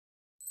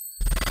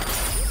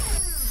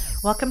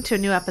Welcome to a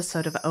new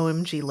episode of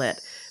OMG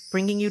Lit,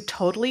 bringing you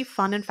totally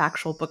fun and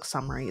factual book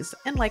summaries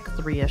in like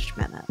 3-ish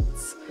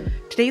minutes.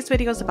 Today's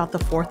video is about the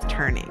fourth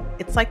turning.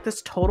 It's like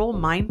this total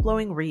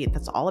mind-blowing read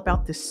that's all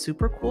about this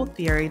super cool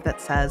theory that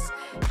says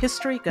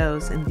history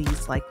goes in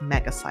these like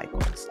mega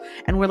cycles.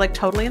 And we're like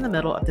totally in the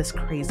middle of this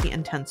crazy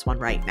intense one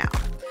right now.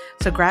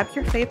 So grab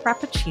your fave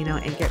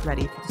frappuccino and get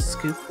ready for the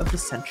scoop of the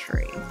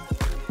century.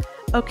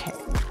 Okay,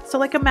 so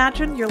like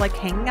imagine you're like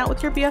hanging out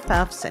with your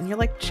BFFs and you're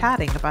like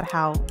chatting about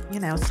how,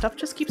 stuff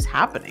just keeps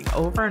happening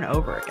over and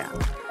over again.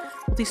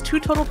 Well, these two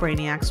total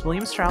brainiacs,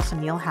 William Strauss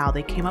and Neil Howe,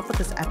 they came up with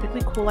this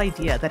epically cool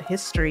idea that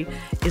history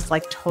is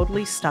like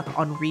totally stuck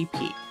on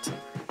repeat.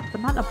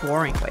 But not in a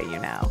boring way,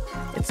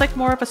 It's like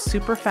more of a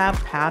super fab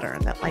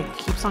pattern that like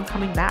keeps on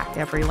coming back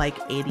every like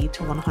 80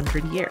 to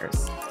 100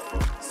 years.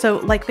 So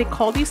like they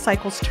call these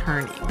cycles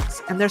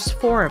turnings, and there's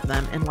 4 of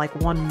them in like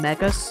one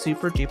mega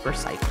super duper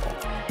cycle.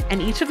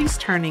 And each of these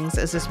turnings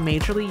is this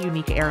majorly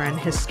unique era in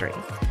history.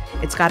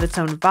 It's got its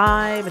own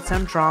vibe, its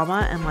own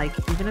drama, and like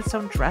even its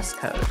own dress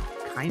code.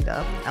 Kind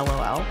of,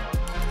 LOL.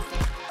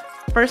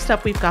 First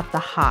up, we've got the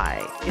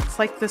high. It's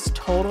like this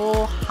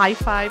total high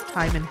five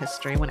time in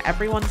history when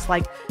everyone's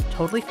like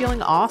totally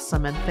feeling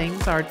awesome and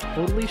things are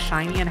totally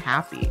shiny and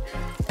happy.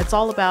 It's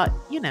all about,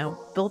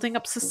 building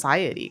up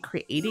society,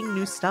 creating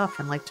new stuff,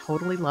 and like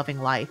totally loving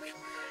life.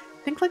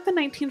 Think like the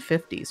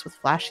 1950s with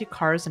flashy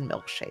cars and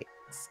milkshakes.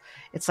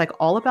 It's like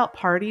all about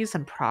parties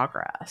and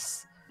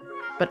progress.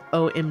 But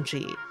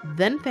OMG,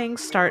 then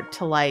things start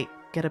to like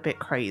get a bit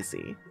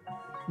crazy.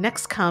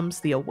 Next comes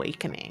the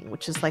awakening,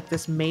 which is like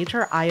this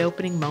major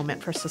eye-opening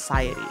moment for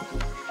society.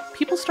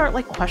 People start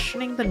like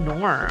questioning the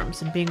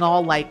norms and being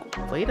all like,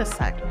 wait a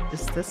sec,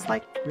 is this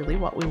like really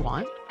what we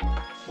want?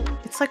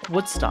 It's like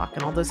Woodstock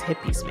and all those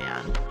hippies,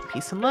 man.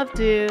 Peace and love,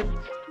 dude.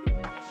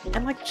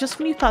 And like just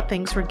when you thought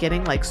things were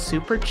getting like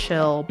super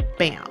chill,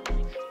 bam,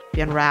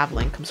 the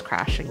unraveling comes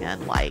crashing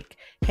in like,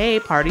 hey,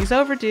 party's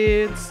over,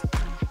 dudes.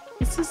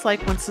 This is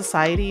like when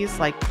society is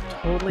like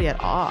totally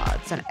at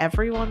odds and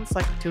everyone's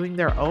like doing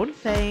their own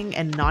thing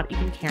and not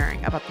even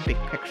caring about the big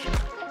picture.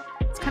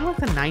 It's kind of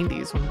like the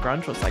 90s when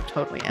grunge was like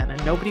totally in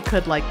and nobody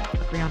could like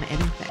agree on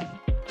anything.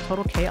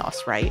 Total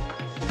chaos, right?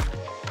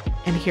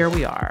 And here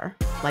we are,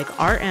 like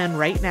RN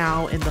right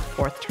now in the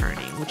fourth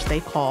turning, which they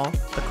call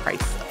the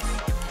crisis.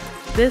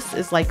 This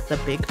is like the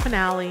big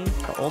finale,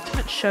 the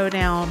ultimate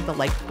showdown, the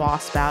like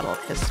boss battle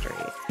of history.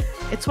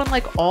 It's when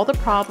like all the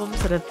problems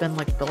that have been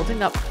like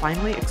building up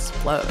finally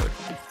explode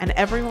and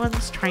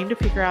everyone's trying to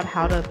figure out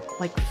how to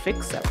like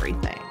fix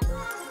everything.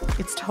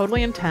 It's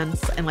totally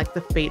intense and like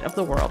the fate of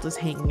the world is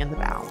hanging in the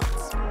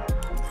balance.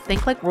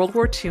 Think like World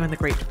War II and the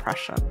Great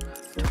Depression.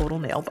 Total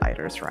nail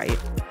biters, right?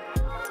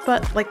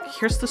 But like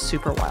here's the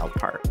super wild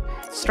part.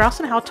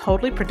 Strauss and Howe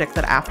totally predict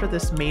that after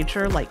this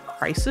major like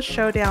crisis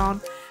showdown,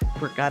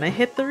 we're gonna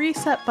hit the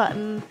reset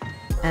button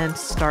and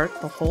start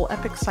the whole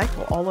epic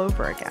cycle all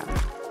over again.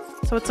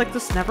 So it's like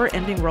this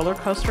never-ending roller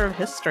coaster of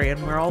history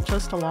and we're all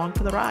just along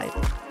for the ride.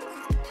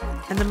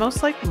 And the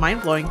most like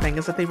mind-blowing thing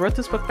is that they wrote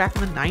this book back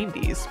in the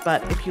 90s,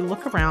 but if you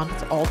look around,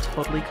 it's all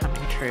totally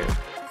coming true.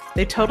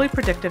 They totally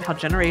predicted how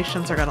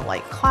generations are gonna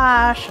like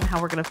clash and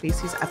how we're gonna face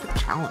these epic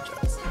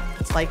challenges.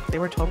 It's like they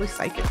were totally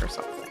psychic or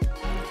something.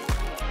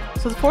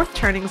 So the fourth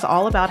turning is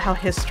all about how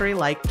history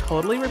like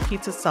totally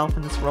repeats itself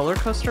in this roller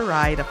coaster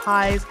ride of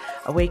highs,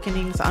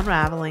 awakenings,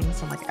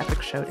 unravelings, and like epic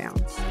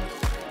showdowns.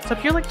 So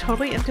if you're like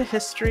totally into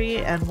history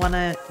and want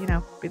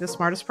to, be the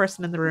smartest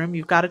person in the room,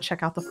 you've got to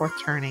check out The Fourth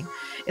Turning.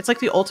 It's like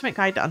the ultimate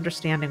guide to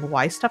understanding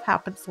why stuff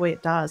happens the way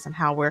it does and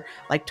how we're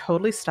like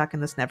totally stuck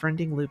in this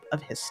never-ending loop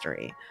of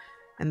history.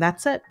 And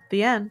that's it.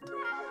 The end.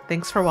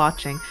 Thanks for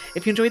watching.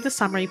 If you enjoyed the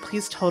summary,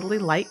 please totally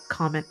like,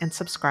 comment, and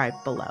subscribe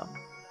below.